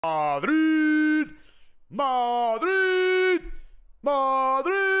Madrid, Madrid,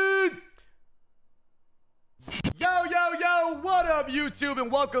 Madrid. Yo, what up, YouTube,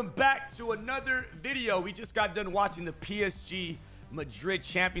 and welcome back to another video. We just got done watching the PSG Madrid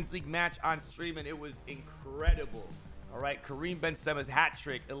Champions League match on stream, and it was incredible. All right, Karim Benzema's hat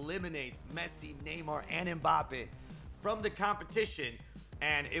trick eliminates Messi, Neymar, and Mbappe from the competition,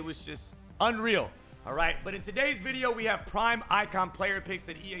 and it was just unreal. All right, but in today's video, we have prime icon player picks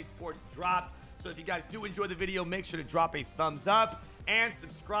that EA Sports dropped. So if you guys do enjoy the video, make sure to drop a thumbs up and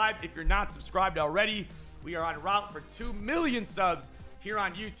subscribe if you're not subscribed already. We are en route for 2 million subs here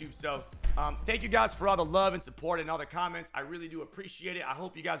on YouTube. So thank you guys for all the love and support and all the comments. I really do appreciate it. I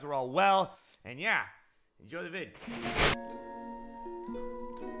hope you guys are all well. And yeah, enjoy the vid.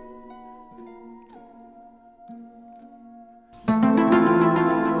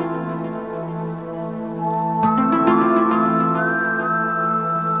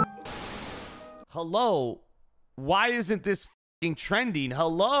 Hello? Why isn't this f***ing trending?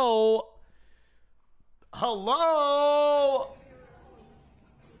 Hello? Hello?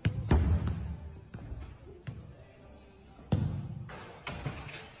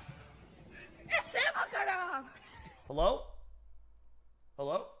 Hello?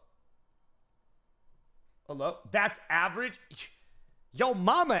 Hello? Hello? That's average? Yo,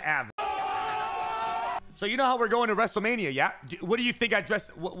 mama average. So you know how we're going to WrestleMania, yeah? What do you think I dress?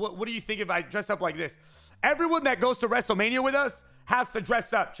 What do you think if I dress up like this? Everyone that goes to WrestleMania with us has to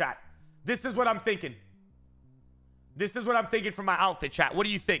dress up, chat. This is what I'm thinking. This is what I'm thinking for my outfit, chat. What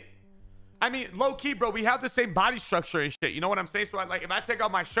do you think? I mean, low key, bro. We have the same body structure and shit. You know what I'm saying? So like, if I take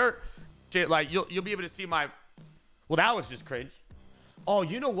off my shirt, shit, like you'll be able to see my. Well, that was just cringe. Oh,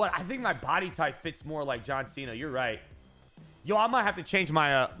 you know what? I think my body type fits more like John Cena. You're right. Yo, I might have to change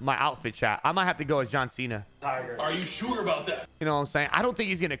my my outfit, chat. I might have to go as John Cena. Are you sure about that? You know what I'm saying? I don't think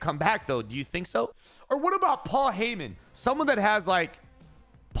he's gonna come back though. Do you think so? Or what about Paul Heyman? Someone that has like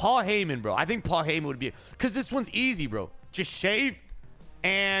Paul Heyman, bro. I think Paul Heyman would be, because this one's easy, bro. Just shave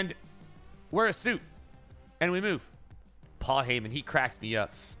and wear a suit and we move. Paul Heyman, he cracks me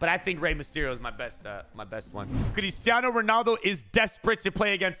up. But I think Rey Mysterio is my best one. Cristiano Ronaldo is desperate to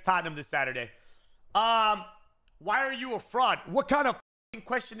play against Tottenham this Saturday. Why are you a fraud? What kind of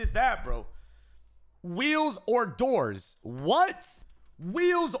question is that, bro? Wheels or doors? What?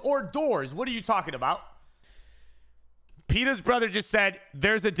 Wheels or doors? What are you talking about? Peter's brother just said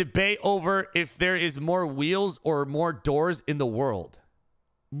there's a debate over if there is more wheels or more doors in the world.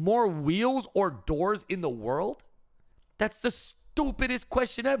 More wheels or doors in the world? That's the stupidest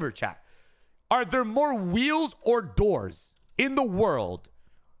question ever, chat. Are there more wheels or doors in the world?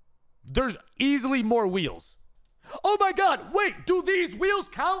 There's easily more wheels. Oh my God, wait, do these wheels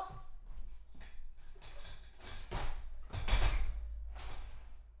count?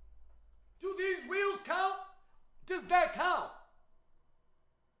 Do these wheels count? Does that count?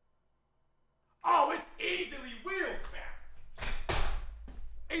 Oh, it's easily wheels, man.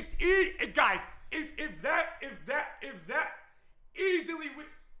 It's guys, if that easily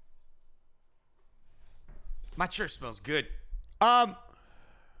my shirt smells good.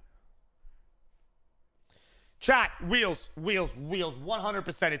 Chat, wheels,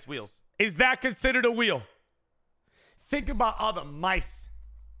 100% it's wheels. Is that considered a wheel? Think about all the mice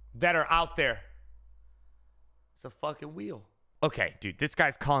that are out there. It's a fucking wheel. Okay, dude, this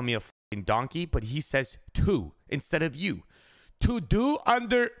guy's calling me a fucking donkey, but he says two instead of you. To do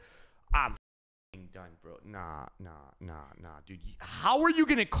under... I'm fucking done, bro. Nah, dude. How are you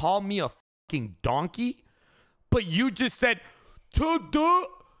gonna call me a fucking donkey, but you just said to do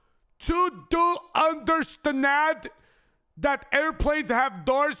understand that airplanes have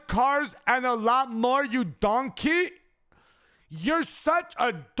doors, cars, and a lot more, you donkey? You're such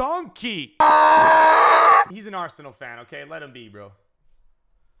a donkey. He's an Arsenal fan, okay? Let him be, bro.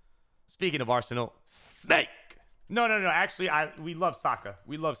 Speaking of Arsenal, snake. No. Actually, we love Saka.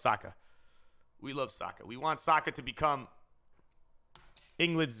 We love Saka. We want Saka to become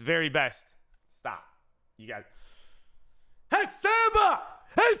England's very best. Stop. You got it. Hey, Samba!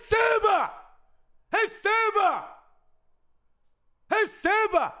 ¡Es Seba! ¡Es Seba! ¡Es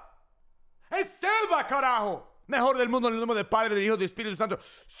Seba! ¡Es Seba, carajo! Mejor del mundo en el nombre del Padre, del Hijo y del Espíritu Santo.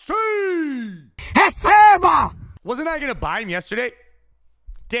 ¡Sí! ¡Es Seba! Wasn't I gonna buy him yesterday?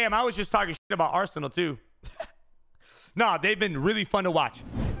 Damn, I was just talking shit about Arsenal too. Nah, they've been really fun to watch.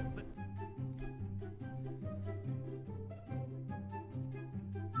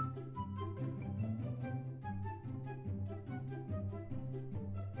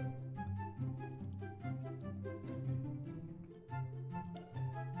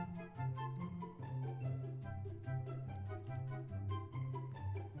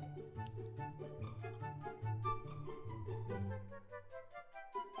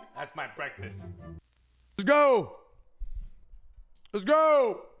 That's my breakfast. Let's go. Let's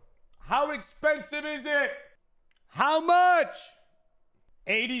go. How expensive is it? How much?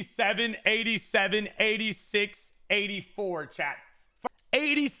 87, 87, 86, 84, chat.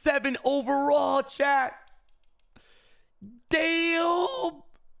 87 overall, chat. Damn.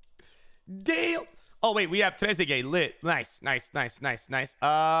 Damn. Oh, wait, we have Trezeguet lit. Nice, nice, nice, nice, nice.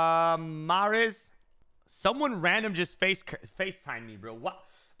 Mahrez. Someone random just FaceTime me, bro. What?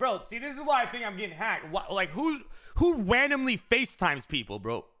 Bro, see, this is why I think I'm getting hacked. What, like, who randomly FaceTimes people,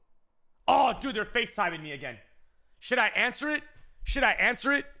 bro? Oh, dude, they're FaceTiming me again. Should I answer it? Should I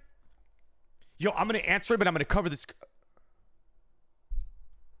answer it? Yo, I'm going to answer it, but I'm going to cover this.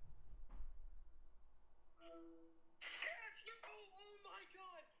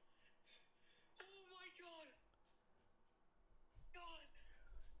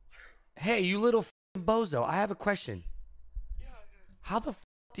 Hey, you little bozo, I have a question. How the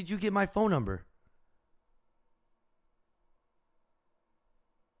did you get my phone number?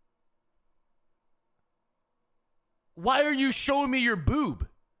 Why are you showing me your boob?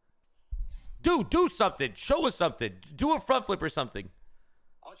 Dude, do something. Show us something. Do a front flip or something.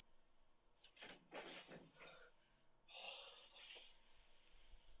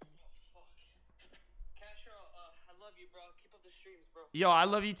 Yo, I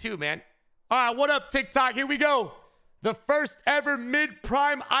love you too, man. All right, what up, TikTok? Here we go. The first ever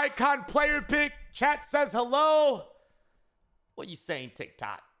mid-prime icon player pick. Chat says hello. What you saying,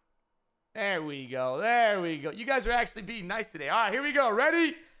 TikTok? There we go. There we go. You guys are actually being nice today. All right, here we go.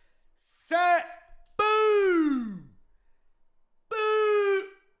 Ready, set, boom. Boom.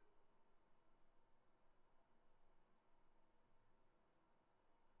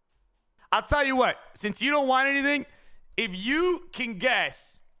 I'll tell you what. Since you don't want anything, if you can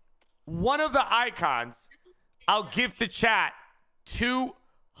guess one of the icons, I'll give the chat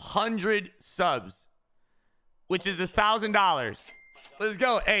 200 subs, which is $1,000. Let's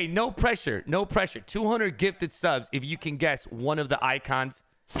go. Hey, no pressure. No pressure. 200 gifted subs if you can guess one of the icons.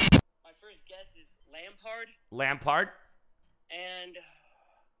 My first guess is Lampard. Lampard. And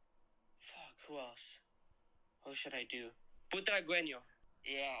fuck, who else? What should I do? Butragueño.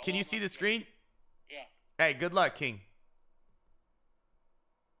 Yeah. Can you see the screen? Yeah. Hey, good luck, King.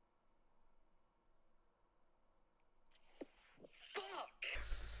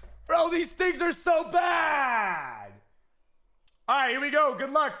 Bro, these things are so bad. All right, here we go. Good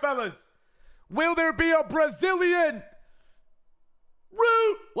luck, fellas. Will there be a Brazilian?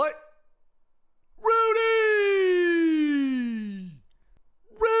 What? Rudy!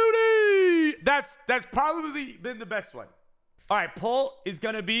 Rudy! That's probably been the best one. All right, pull is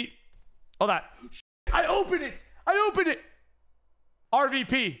going to be... Hold on. I opened it. I opened it.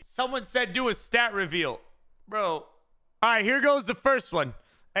 RVP. Someone said do a stat reveal. Bro. All right, here goes the first one.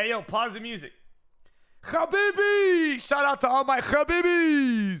 Hey, yo, pause the music. Habibi! Shout out to all my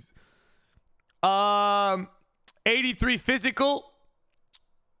Habibis. 83 physical.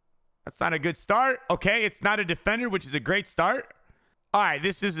 That's not a good start. Okay, it's not a defender, which is a great start. All right,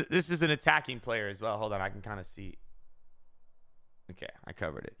 this is an attacking player as well. Hold on, I can kind of see. Okay, I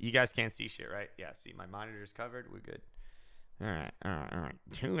covered it. You guys can't see shit, right? Yeah, see, my monitor's covered. We're good. All right, all right, all right.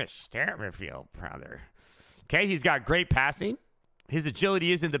 Do a stat reveal, brother. Okay, he's got great passing. His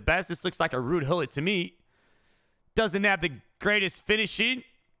agility isn't the best. This looks like a rude hullet to me. Doesn't have the greatest finishing.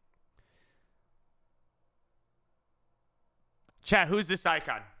 Chat, who's this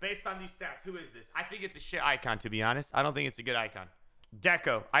icon? Based on these stats, who is this? I think it's a shit icon, to be honest. I don't think it's a good icon.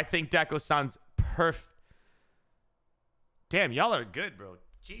 Deco. I think Deco sounds perfect. Damn, y'all are good, bro.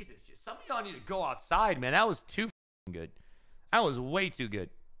 Jesus. Some of y'all need to go outside, man. That was too good. That was way too good.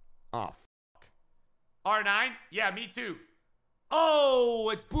 Oh, fuck. R9? Yeah, me too. Oh,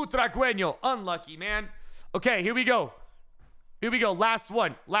 it's Butragueño. Unlucky, man. Okay, here we go. Here we go. Last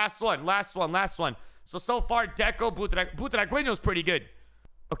one. Last one. Last one. Last one. So far, Deco, Butragueño's pretty good.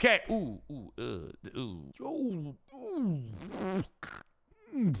 Okay. Ooh.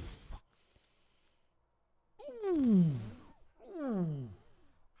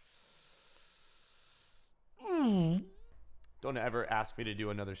 Don't ever ask me to do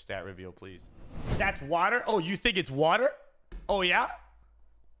another stat reveal, please. That's water? Oh, you think it's water? Oh, yeah?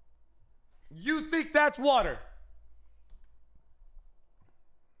 You think that's water?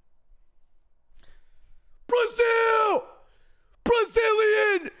 Brazil!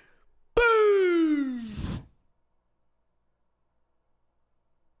 Brazilian! Boom!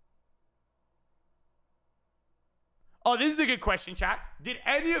 Oh, this is a good question, chat. Did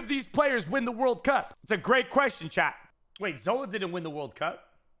any of these players win the World Cup? It's a great question, chat. Wait, Zola didn't win the World Cup?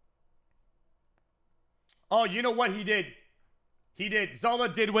 Oh, you know what he did? He did. Zola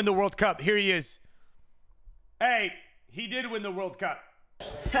did win the World Cup. Here he is. Hey, he did win the World Cup.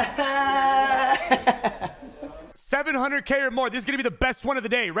 700K or more. This is going to be the best one of the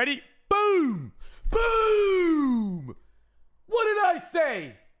day. Ready? Boom. Boom. What did I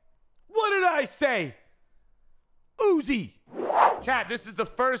say? What did I say? Uzi. Chat, this is the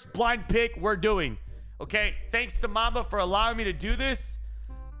first blind pick we're doing. Okay? Thanks to Mamba for allowing me to do this.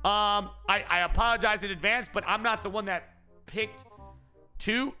 I apologize in advance, but I'm not the one that picked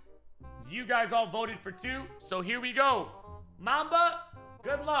 2. You guys all voted for 2. So here we go. Mamba,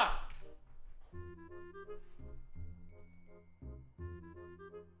 good luck.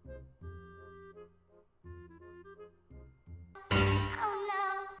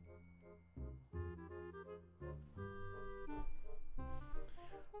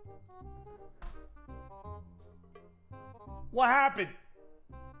 What happened?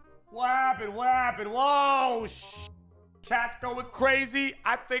 What happened? What happened? Whoa, chat's going crazy.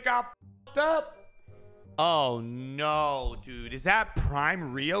 I think I f***ed up. Oh, no, dude. Is that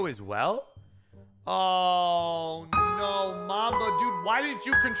Prime Rio as well? Oh, no, Mamba. Dude, why didn't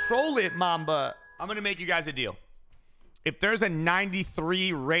you control it, Mamba? I'm going to make you guys a deal. If there's a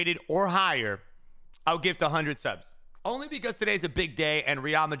 93 rated or higher, I'll gift 100 subs. Only because today's a big day and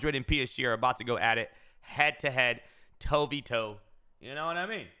Real Madrid and PSG are about to go at it head-to-head, toe-v-toe. You know what I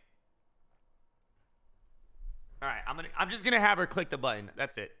mean? All right, I'm just gonna have her click the button.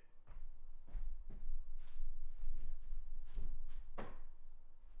 That's it.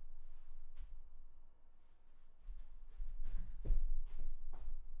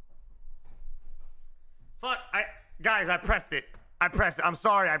 Fuck, guys, I pressed it. I pressed it. I'm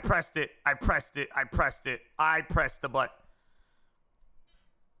sorry, I pressed it. I pressed it. I pressed it. I pressed the button.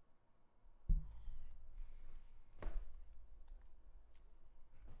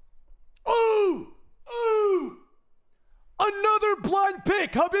 Ooh! Ooh! Another blind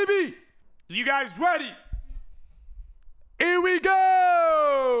pick, Habibi! You guys ready? Here we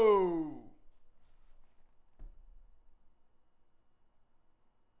go!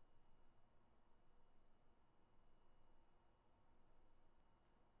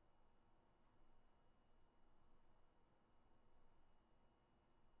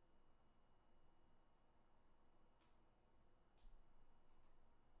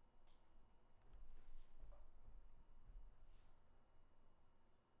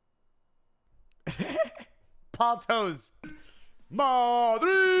 Paltos.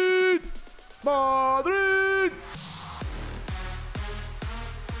 Madrid! Madrid!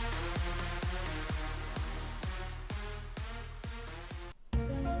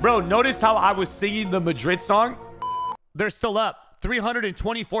 Bro, notice how I was singing the Madrid song? They're still up.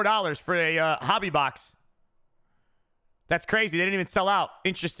 $324 for a hobby box. That's crazy. They didn't even sell out.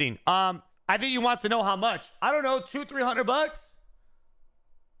 Interesting. I think he wants to know how much. I don't know, $200-300 bucks?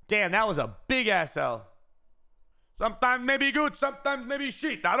 Damn, that was a big ass L. Sometimes maybe good, sometimes maybe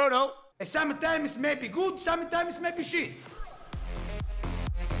shit. I don't know. Sometimes maybe good, sometimes maybe shit.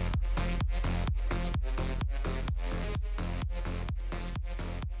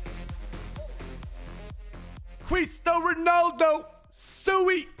 Cristo Ronaldo,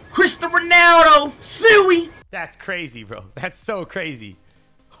 Suey. Cristo Ronaldo, Suey. That's crazy, bro. That's so crazy.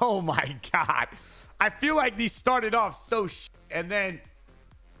 Oh my God. I feel like these started off so and then,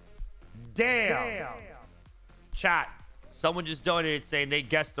 damn. Chat, someone just donated saying they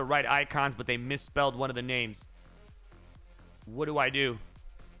guessed the right icons, but they misspelled one of the names. What do I do?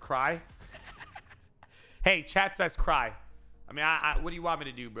 Cry? Hey, chat says cry. I mean, what do you want me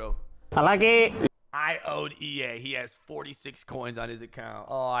to do, bro? I like it. I owed EA. He has 46 coins on his account.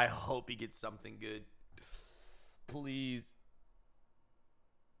 Oh, I hope he gets something good. Please.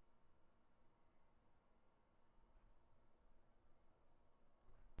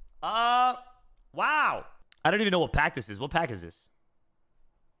 Wow. I don't even know what pack this is. What pack is this?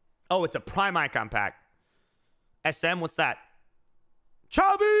 Oh, it's a Prime Icon pack. SM, what's that?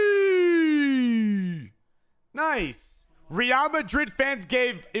 Xavi! Nice. Real Madrid fans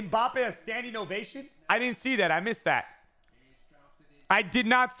gave Mbappe a standing ovation? I didn't see that. I missed that. I did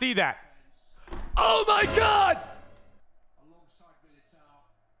not see that. Oh my God!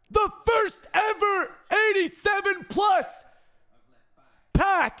 The first ever 87 plus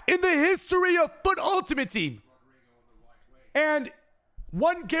pack in the history of Foot Ultimate Team. And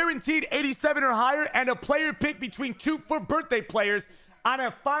one guaranteed 87 or higher and a player pick between 2 for birthday players on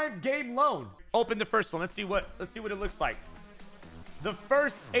a 5-game loan. Open the first one. Let's see what it looks like. The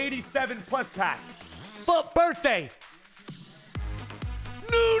first 87 plus pack. Foot birthday.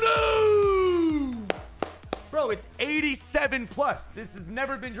 No. Bro, it's 87 plus. This has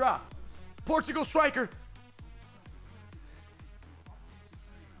never been dropped. Portugal striker.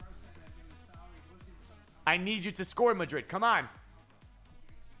 I need you to score, Madrid. Come on.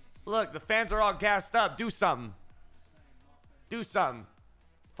 Look, the fans are all gassed up. Do something. Do something.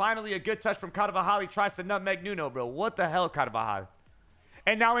 Finally, a good touch from Carvajal. He tries to nutmeg Nuno, bro. What the hell, Carvajal?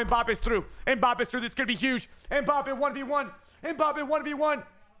 And now Mbappe's through. Mbappe's through. This could be huge. Mbappe 1v1. Mbappe 1v1.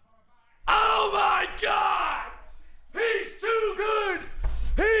 Oh, my God. He's too good.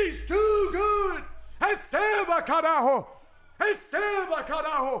 He's too good. Receba, carajo. Receba,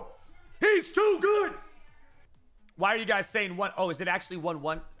 carajo. He's too good. Why are you guys saying one? Oh, is it actually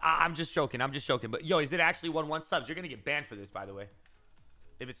 1-1? I'm just joking. I'm just joking. But, yo, is it actually 1-1 subs? You're going to get banned for this, by the way.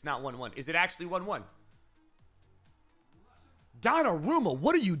 If it's not 1-1. Is it actually 1-1? Donnarumma,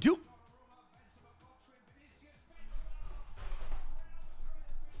 what are you doing?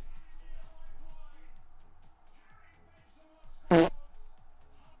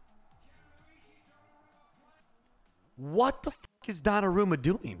 What the fuck is Donnarumma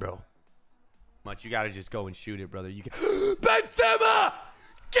doing, bro? Much, you gotta just go and shoot it, brother. You can. Benzema!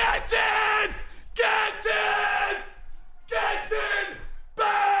 Gets in! Gets in! Gets in!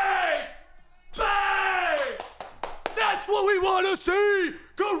 Bang! Bang! That's what we want to see!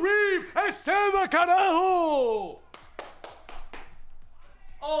 Kareem Benzema, carajo!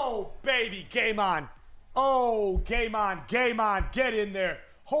 Oh, baby, game on. Oh, game on, game on. Get in there.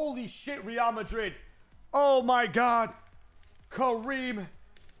 Holy shit, Real Madrid. Oh, my God. Kareem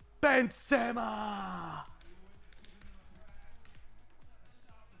Benzema.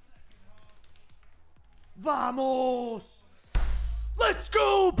 Vamos. Let's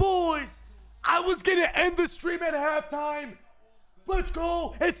go, boys. I was going to end the stream at halftime. Let's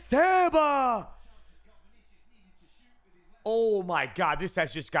go. Seba. Oh, my God. This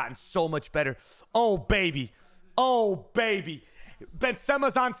has just gotten so much better. Oh, baby. Oh, baby.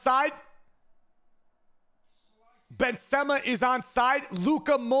 Benzema's onside. Benzema is onside.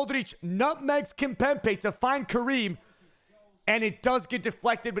 Luka Modric nutmegs Kimpembe to find Kareem. And it does get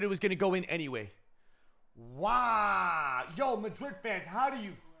deflected, but it was going to go in anyway. Wow. Yo, Madrid fans, how do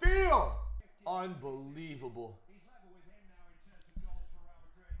you feel? Unbelievable.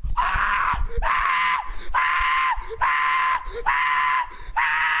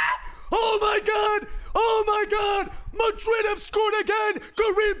 Oh my God! Oh my God! Madrid have scored again!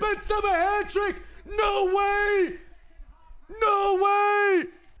 Kareem Benzema hat-trick! No way! No way!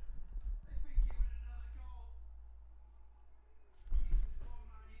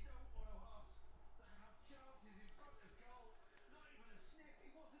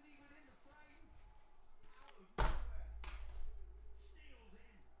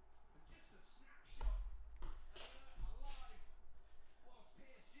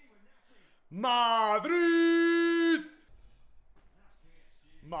 Madrid!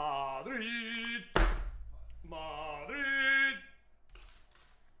 Madrid! Madrid!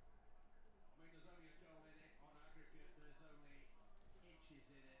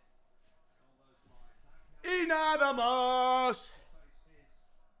 Y nada más.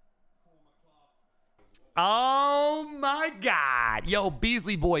 Oh my God. Yo,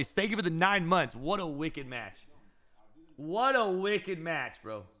 Beasley boys, thank you for the 9 months. What a wicked match. What a wicked match,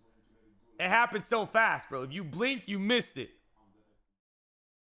 bro. It happened so fast, bro. If you blinked, you missed it.